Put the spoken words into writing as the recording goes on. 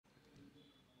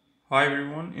Hi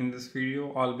everyone, in this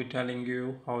video I'll be telling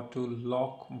you how to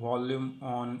lock volume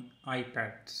on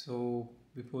iPad. So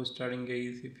before starting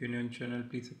guys, if you're new on channel,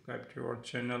 please subscribe to our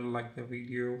channel, like the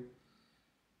video.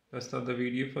 Let's start the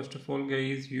video. First of all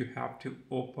guys, you have to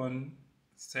open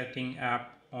setting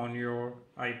app on your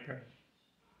iPad.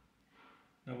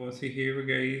 Now once you're here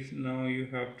guys, now you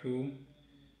have to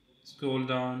scroll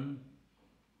down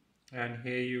and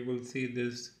here you will see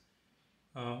this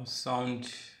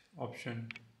sound option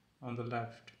on the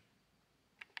left.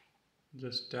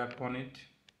 Just tap on it.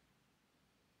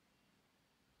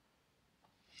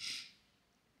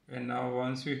 And now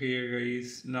once you're here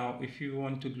guys, now if you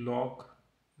want to lock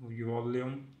your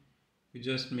volume, you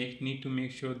just need to make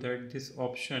sure that this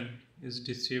option is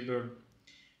disabled.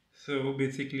 So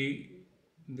basically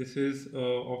this is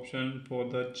option for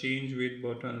the change width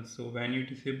button. So when you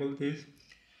disable this,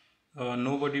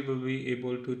 nobody will be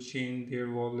able to change their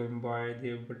volume by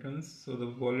their buttons. So the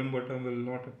volume button will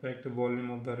not affect the volume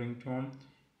of the ringtone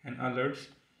and alerts.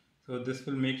 So this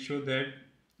will make sure that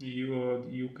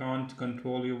you can't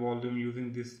control your volume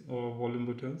using this volume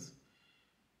buttons.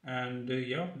 And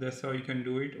yeah, that's how you can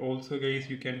do it. Also guys,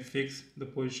 you can fix the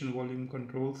position volume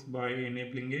controls by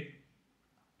enabling it,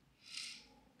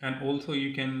 and also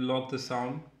you can lock the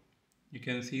sound. You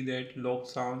can see that lock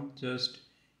sound, just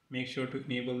make sure to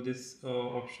enable this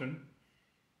option.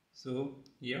 So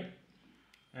yeah,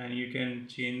 and you can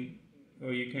change,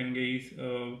 or you can guys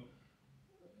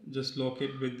just lock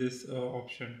it with this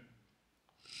option.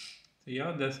 So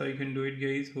yeah, that's how you can do it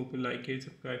guys. Hope you like it.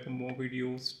 Subscribe for more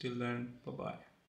videos. Till then, bye bye.